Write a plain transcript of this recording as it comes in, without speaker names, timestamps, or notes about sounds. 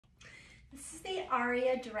This is the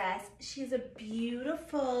Aria dress. She's a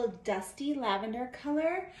beautiful dusty lavender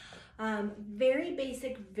color. Very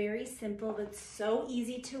basic, very simple, but so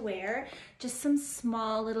easy to wear. Just some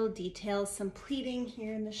small little details, some pleating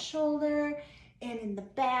here in the shoulder and in the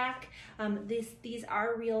back. These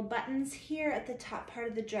are real buttons here at the top part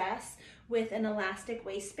of the dress with an elastic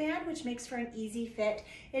waistband, which makes for an easy fit.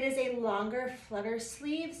 It is a longer flutter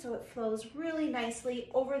sleeve, so it flows really nicely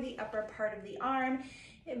over the upper part of the arm.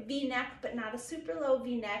 V-neck, but not a super low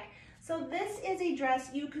V-neck. So this is a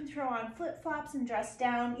dress you can throw on flip-flops and dress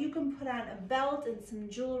down. You can put on a belt and some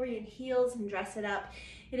jewelry and heels and dress it up.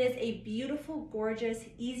 It is a beautiful, gorgeous,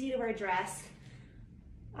 easy to wear dress.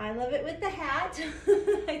 I love it with the hat.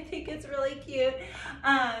 I think it's really cute.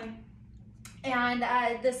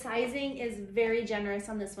 The sizing is very generous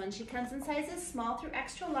on this one. She comes in sizes small through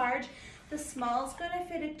extra large. The small is going to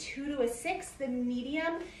fit a 2 to a 6. The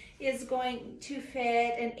medium is going to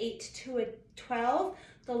fit an 8 to a 12.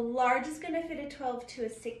 The large is going to fit a 12 to a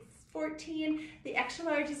 14. The extra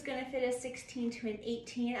large is going to fit a 16 to an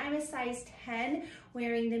 18. I'm a size 10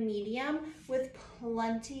 wearing the medium with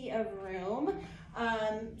plenty of room.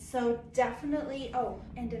 So definitely, oh,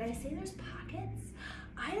 and did I say there's pockets?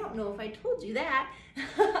 I don't know if I told you that,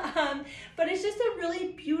 but it's just a really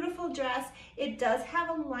beautiful dress. It does have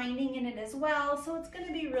a lining in it as well, so it's going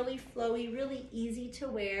to be really flowy, really easy to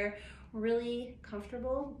wear, really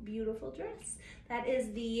comfortable, beautiful dress. That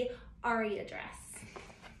is the Aria dress.